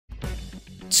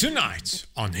Tonight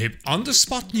on Hip on the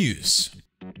Spot News.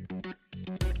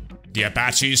 The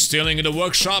Apache is still in the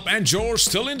workshop and George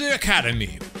still in the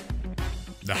academy.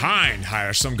 The Hind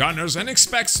hires some gunners and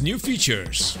expects new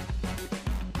features.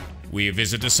 We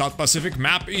visit the South Pacific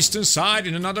map eastern side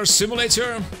in another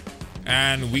simulator.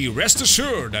 And we rest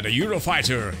assured that the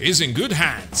Eurofighter is in good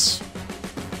hands.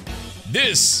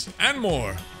 This and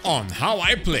more on How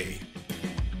I Play.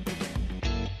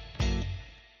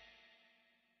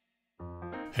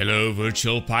 Hello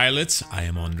virtual pilots, I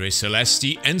am Andre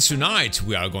Celesti and tonight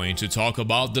we are going to talk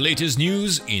about the latest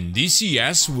news in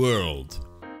DCS World.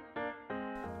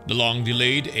 The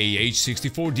long-delayed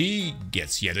AH-64D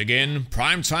gets yet again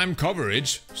primetime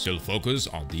coverage, still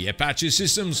focused on the Apache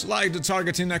systems like the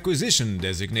Targeting Acquisition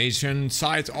Designation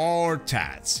Site or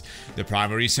TADS, the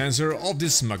primary sensor of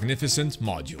this magnificent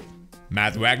module.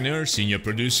 Matt Wagner, senior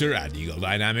producer at Eagle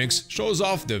Dynamics, shows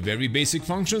off the very basic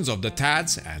functions of the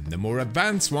TADS and the more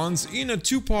advanced ones in a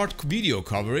two-part video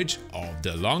coverage of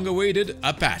the long-awaited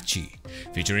Apache,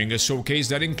 featuring a showcase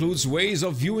that includes ways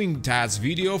of viewing TADS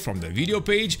video from the video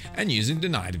page and using the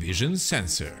night vision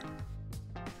sensor.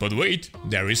 But wait,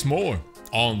 there is more.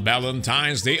 On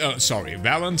Valentine's Day,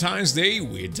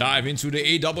 we dive into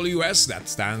the AWS, that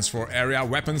stands for Area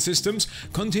Weapon Systems,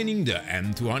 containing the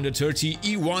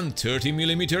M230E1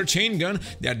 30mm chain gun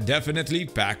that definitely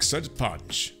packs a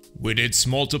punch. With its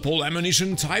multiple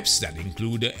ammunition types that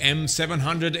include the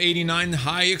M789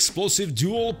 high explosive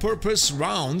dual purpose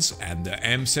rounds and the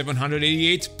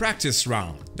M788 practice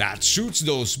round that shoots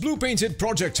those blue painted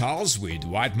projectiles with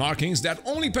white markings that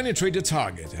only penetrate the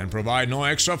target and provide no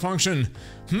extra function.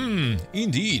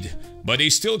 Indeed, but they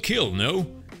still kill, no?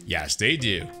 Yes, they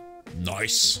do.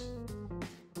 Nice.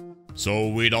 So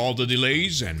with all the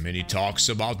delays and many talks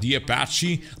about the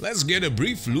Apache, let's get a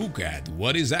brief look at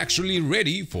what is actually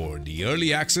ready for the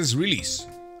early access release.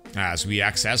 As we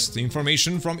access the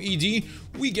information from ED,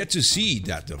 we get to see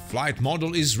that the flight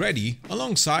model is ready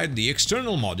alongside the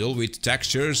external model with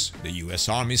textures, the US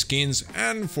Army skins,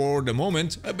 and for the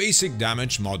moment a basic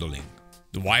damage modeling.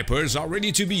 The wipers are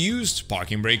ready to be used,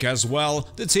 parking brake as well,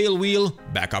 the tail wheel,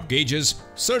 backup gauges,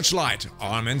 searchlight,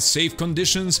 arm and safe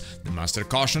conditions, the master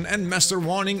caution and master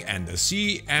warning, and the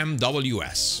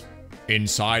CMWS.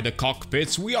 Inside the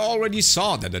cockpits, we already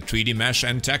saw that the 3D mesh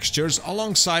and textures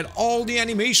alongside all the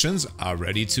animations are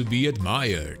ready to be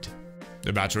admired.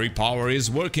 The battery power is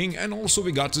working and also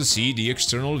we got to see the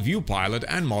external view pilot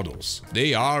and models.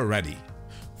 They are ready.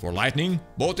 For lighting,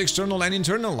 both external and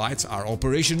internal lights are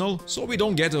operational, so we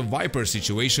don't get a Viper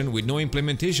situation with no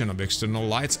implementation of external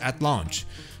lights at launch.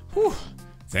 Whew,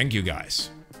 thank you guys.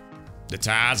 The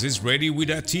TADS is ready with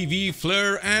a TV,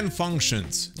 flare and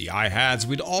functions, the iHads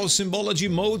with all symbology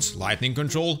modes, lightning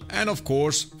control and of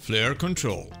course flare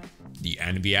control. The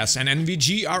NVS and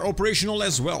NVG are operational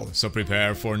as well, so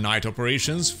prepare for night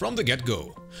operations from the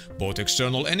get-go. Both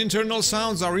external and internal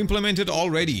sounds are implemented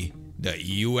already. The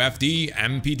EUFD,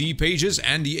 MPD pages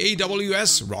and the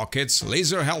AWS, rockets,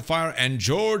 laser Hellfire and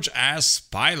George as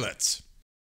pilot.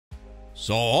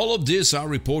 So all of this are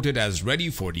reported as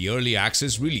ready for the early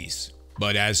access release.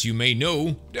 But as you may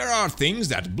know, there are things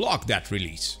that block that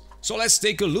release. So let's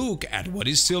take a look at what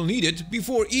is still needed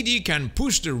before ED can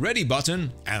push the ready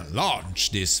button and launch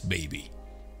this baby.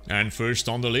 And first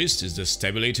on the list is the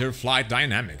Stabilator Flight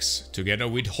Dynamics, together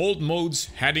with hold modes,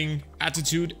 heading,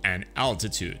 attitude and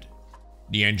altitude.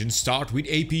 The engine start with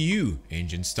APU,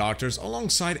 engine starters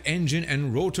alongside engine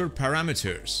and rotor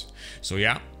parameters. So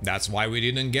yeah, that's why we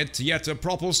didn't get yet a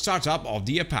proper startup of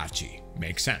the Apache.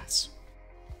 Makes sense.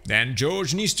 Then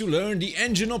George needs to learn the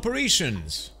engine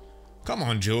operations. Come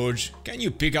on George, can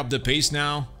you pick up the pace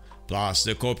now? Plus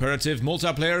the cooperative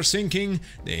multiplayer syncing,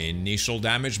 the initial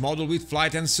damage model with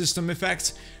flight and system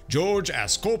effects, George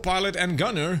as co-pilot and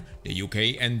gunner, the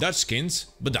UK and Dutch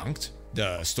skins, bedankt,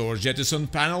 the storage jettison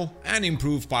panel and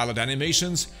improved pilot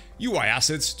animations, UI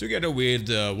assets together with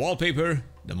the wallpaper,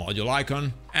 the module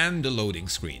icon and the loading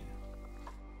screen.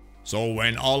 So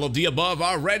when all of the above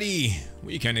are ready,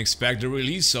 we can expect the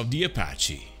release of the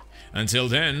Apache. Until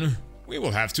then, we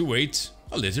will have to wait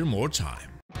a little more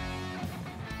time.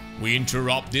 We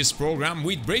interrupt this program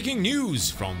with breaking news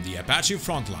from the Apache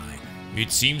frontline.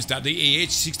 It seems that the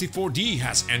AH-64D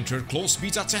has entered closed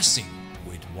beta testing,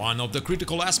 with one of the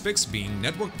critical aspects being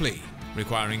network play,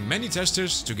 requiring many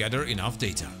testers to gather enough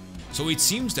data. So it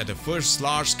seems that the first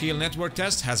large-scale network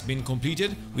test has been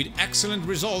completed with excellent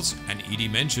results, and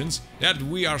ED mentions that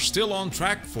we are still on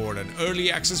track for an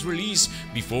early access release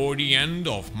before the end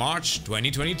of March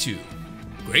 2022.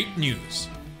 Great news!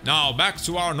 Now back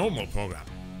to our normal program.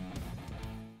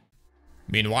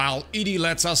 Meanwhile, ED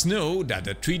lets us know that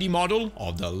the 3D model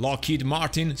of the Lockheed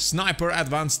Martin Sniper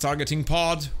Advanced Targeting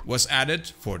Pod was added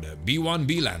for the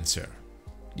B-1B Lancer.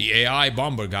 The AI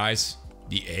bomber, guys.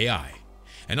 The AI.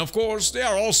 And of course, they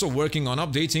are also working on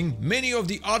updating many of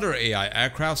the other AI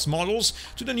aircraft models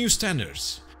to the new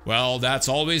standards. Well, that's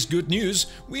always good news.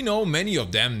 We know many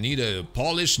of them need a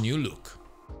polished new look.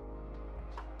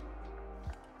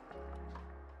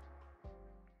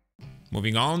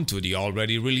 Moving on to the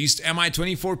already released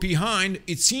Mi-24 behind,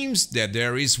 it seems that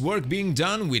there is work being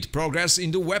done with progress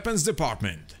in the weapons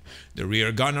department. The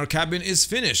rear gunner cabin is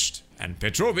finished, and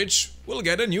Petrovich will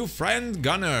get a new friend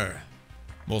gunner.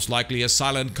 Most likely a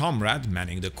silent comrade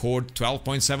manning the Cord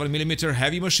 12.7mm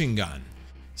heavy machine gun.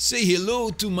 Say hello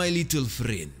to my little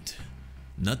friend,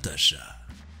 Natasha.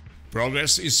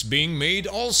 Progress is being made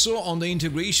also on the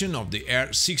integration of the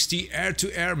AH-60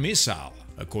 air-to-air missile.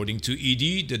 According to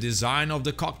ED, the design of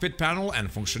the cockpit panel and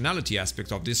functionality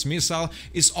aspect of this missile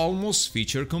is almost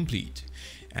feature complete.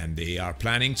 And they are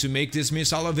planning to make this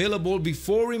missile available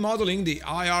before remodeling the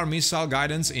IR missile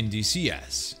guidance in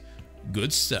DCS.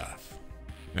 Good stuff.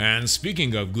 And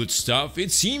speaking of good stuff,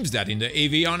 it seems that in the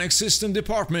avionics system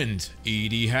department,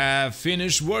 ED have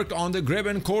finished work on the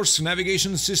Greben course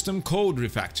navigation system code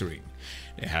refactoring.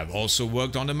 They have also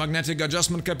worked on the magnetic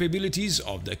adjustment capabilities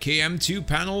of the KM2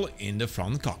 panel in the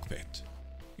front cockpit.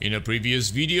 In a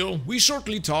previous video, we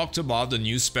shortly talked about the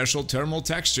new special thermal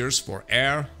textures for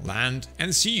air, land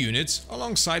and sea units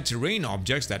alongside terrain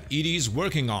objects that ED is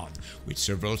working on, with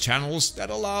several channels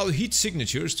that allow heat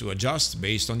signatures to adjust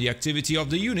based on the activity of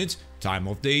the unit, time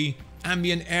of day,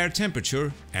 ambient air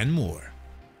temperature and more.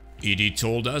 ED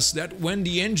told us that when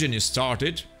the engine is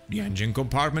started, the engine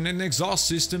compartment and exhaust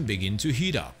system begin to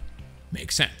heat up.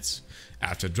 Makes sense.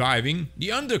 After driving,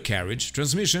 the undercarriage,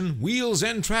 transmission, wheels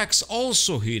and tracks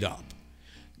also heat up.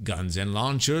 Guns and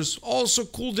launchers also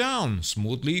cool down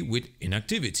smoothly with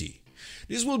inactivity.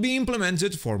 This will be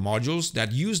implemented for modules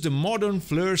that use the modern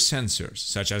FLIR sensors,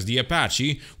 such as the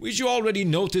Apache, which you already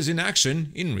noticed in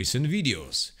action in recent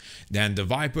videos, then the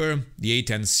Viper, the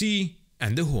A-10C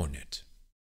and the Hornet.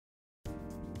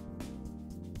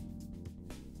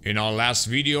 In our last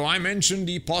video, I mentioned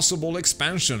the possible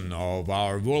expansion of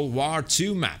our World War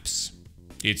II maps.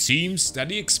 It seems that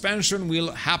the expansion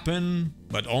will happen,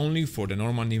 but only for the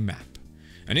Normandy map.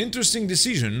 An interesting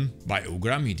decision by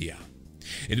Ugra Media.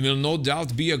 It will no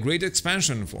doubt be a great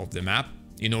expansion of the map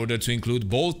in order to include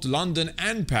both London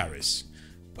and Paris.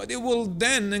 But it will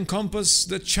then encompass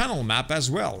the Channel map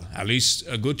as well, at least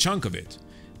a good chunk of it,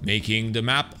 making the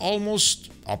map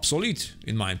almost obsolete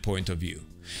in my point of view.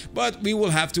 But we will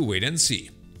have to wait and see.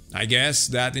 I guess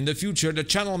that in the future the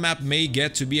Channel map may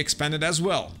get to be expanded as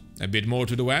well. A bit more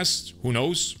to the west, who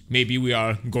knows, maybe we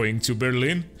are going to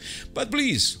Berlin. But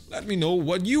please, let me know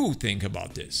what you think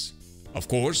about this. Of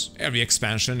course, every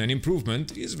expansion and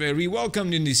improvement is very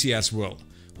welcomed in DCS World.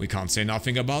 We can't say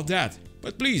nothing about that,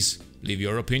 but please, leave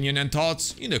your opinion and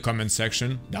thoughts in the comment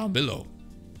section down below.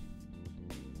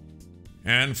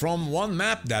 And from one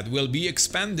map that will be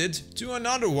expanded to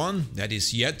another one that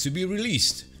is yet to be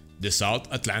released. The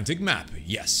South Atlantic map,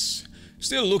 yes.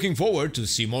 Still looking forward to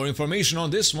see more information on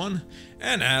this one,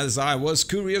 and as I was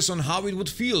curious on how it would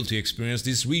feel to experience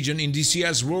this region in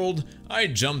DCS World, I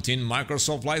jumped in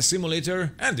Microsoft Flight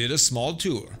Simulator and did a small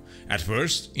tour, at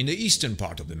first in the eastern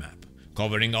part of the map,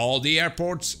 covering all the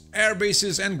airports, air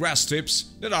bases and grass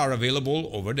strips that are available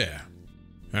over there.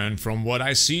 And from what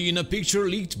I see in a picture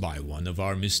leaked by one of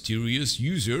our mysterious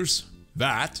users,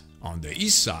 that, on the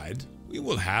east side, we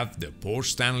will have the Port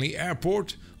Stanley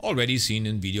Airport, already seen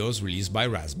in videos released by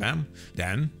Razbam,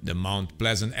 then the Mount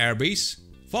Pleasant Air Base,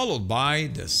 followed by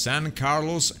the San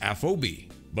Carlos FOB.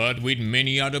 But with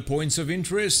many other points of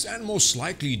interest and most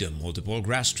likely the multiple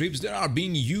grass strips that are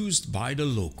being used by the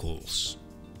locals.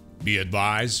 Be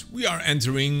advised, we are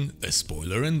entering a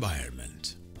spoiler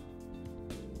environment.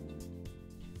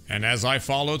 And as I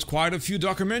followed quite a few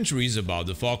documentaries about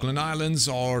the Falkland Islands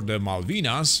or the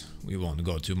Malvinas, we won't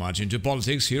go too much into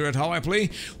politics here at How I Play,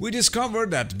 we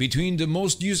discovered that between the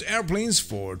most used airplanes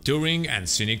for touring and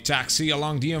scenic taxi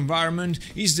along the environment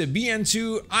is the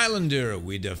BN2 Islander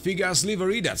with the FIGAS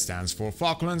livery that stands for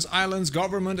Falklands Islands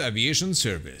Government Aviation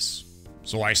Service.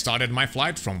 So I started my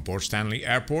flight from Port Stanley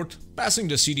Airport, passing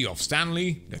the city of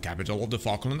Stanley, the capital of the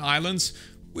Falkland Islands,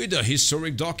 with the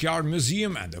historic Dockyard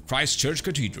Museum and the Christchurch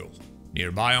Cathedral.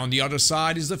 Nearby on the other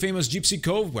side is the famous Gypsy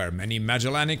Cove where many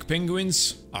Magellanic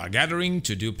penguins are gathering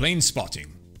to do plane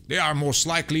spotting. They are most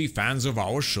likely fans of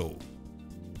our show.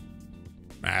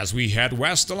 As we head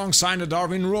west alongside the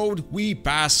Darwin Road, we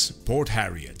pass Port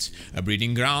Harriet, a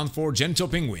breeding ground for gentle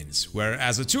penguins, where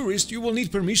as a tourist you will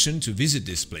need permission to visit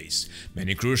this place.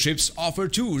 Many cruise ships offer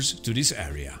tours to this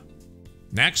area.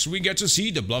 Next we get to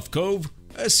see the Bluff Cove,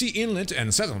 a sea inlet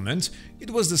and settlement. It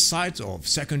was the site of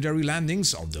secondary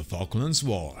landings of the Falklands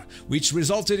War, which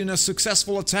resulted in a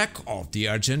successful attack of the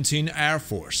Argentine Air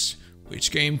Force,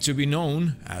 which came to be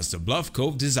known as the Bluff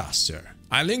Cove disaster.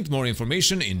 I linked more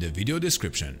information in the video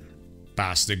description.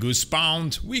 Past the Goose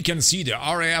Pound, we can see the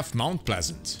RAF Mount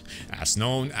Pleasant, as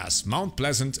known as Mount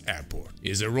Pleasant Airport,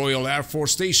 is a Royal Air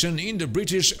Force station in the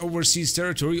British Overseas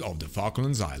Territory of the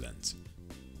Falklands Islands.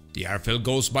 The airfield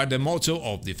goes by the motto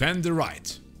of Defend the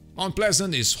Right. Mount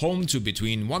Pleasant is home to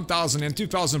between 1,000 and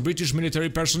 2,000 British military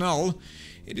personnel.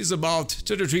 It is about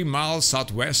 33 miles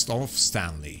southwest of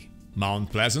Stanley.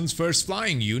 Mount Pleasant's first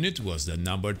flying unit was the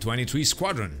No. 23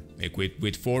 Squadron, equipped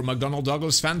with 4 McDonnell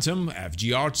Douglas Phantom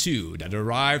FGR-2 that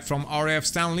arrived from RAF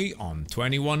Stanley on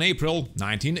 21 April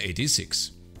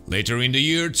 1986. Later in the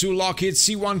year, 2 Lockheed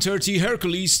C-130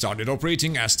 Hercules started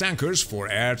operating as tankers for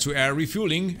air-to-air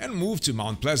refueling and moved to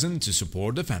Mount Pleasant to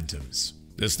support the Phantoms.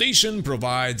 The station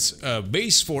provides a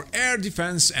base for air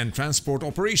defense and transport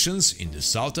operations in the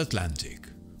South Atlantic.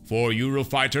 4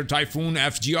 Eurofighter Typhoon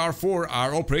FGR-4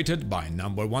 are operated by No.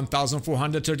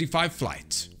 1435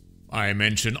 flight. I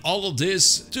mention all of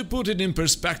this to put it in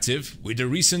perspective with the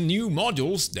recent new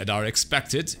modules that are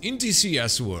expected in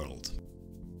DCS World.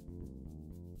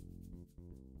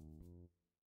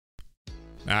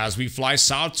 As we fly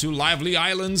south to Lively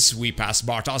Islands, we pass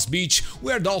Bartos Beach,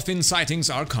 where dolphin sightings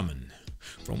are common.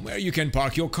 From where you can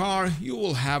park your car, you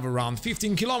will have around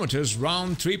 15 kilometers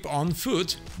round trip on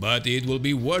foot, but it will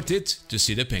be worth it to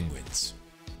see the penguins.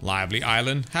 Lively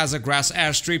Island has a grass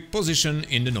airstrip position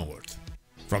in the north.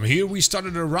 From here we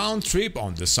started a round trip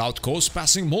on the south coast,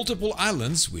 passing multiple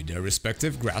islands with their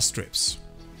respective grass strips.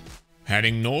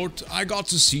 Heading north, I got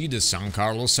to see the San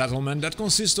Carlos settlement that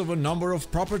consists of a number of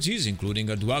properties, including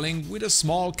a dwelling with a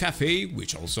small cafe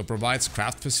which also provides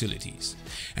craft facilities.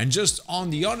 And just on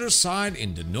the other side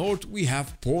in the north we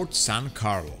have Port San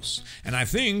Carlos, and I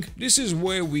think this is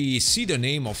where we see the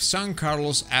name of San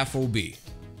Carlos FOB.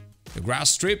 The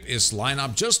grass strip is lined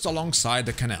up just alongside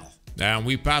the canal. Then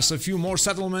we pass a few more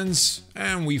settlements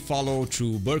and we follow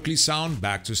through Berkeley Sound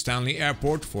back to Stanley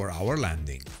Airport for our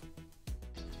landing.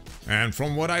 And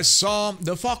from what I saw,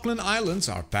 the Falkland Islands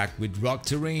are packed with rugged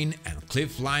terrain and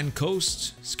cliff-lined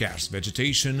coasts, scarce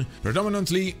vegetation,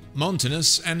 predominantly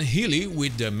mountainous and hilly,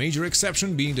 with the major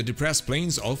exception being the depressed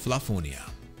plains of Lafonia.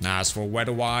 As for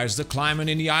weather-wise, the climate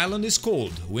in the island is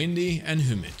cold, windy and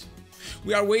humid.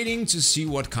 We are waiting to see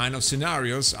what kind of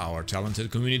scenarios our talented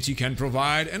community can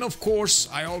provide, and of course,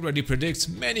 I already predict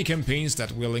many campaigns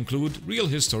that will include real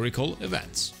historical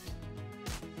events.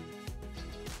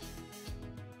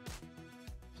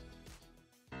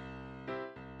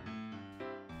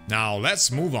 Now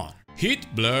let's move on.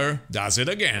 Hit Blur does it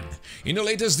again. In the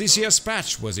latest DCS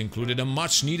patch was included a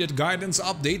much needed guidance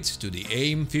update to the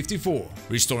AIM-54,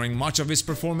 restoring much of its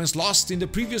performance lost in the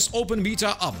previous open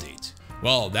beta update.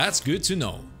 Well, that's good to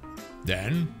know.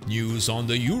 Then, news on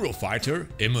the Eurofighter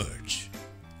emerge.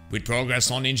 With progress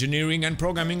on engineering and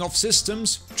programming of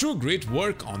systems, true grit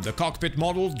work on the cockpit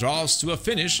model draws to a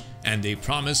finish, and they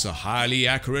promise a highly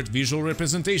accurate visual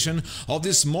representation of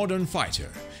this modern fighter,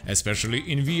 especially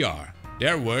in VR.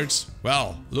 Their words,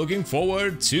 well, looking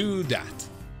forward to that.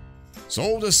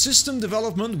 So the system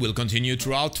development will continue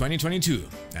throughout 2022,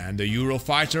 and the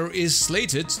Eurofighter is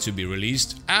slated to be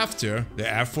released after the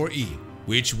F4E,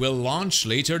 which will launch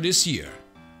later this year.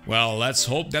 Well, let's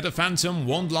hope that the Phantom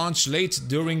won't launch late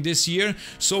during this year,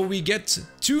 so we get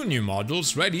 2 new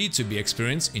models ready to be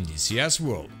experienced in DCS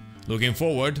World. Looking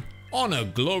forward on a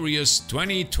glorious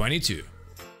 2022.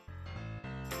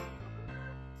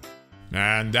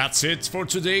 And that's it for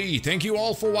today. Thank you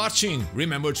all for watching.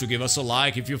 Remember to give us a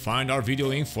like if you find our video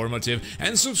informative,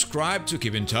 and subscribe to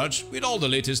keep in touch with all the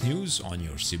latest news on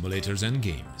your simulators and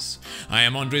games. I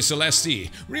am Andre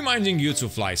Celesti, reminding you to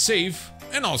fly safe,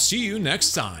 and I'll see you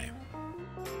next time.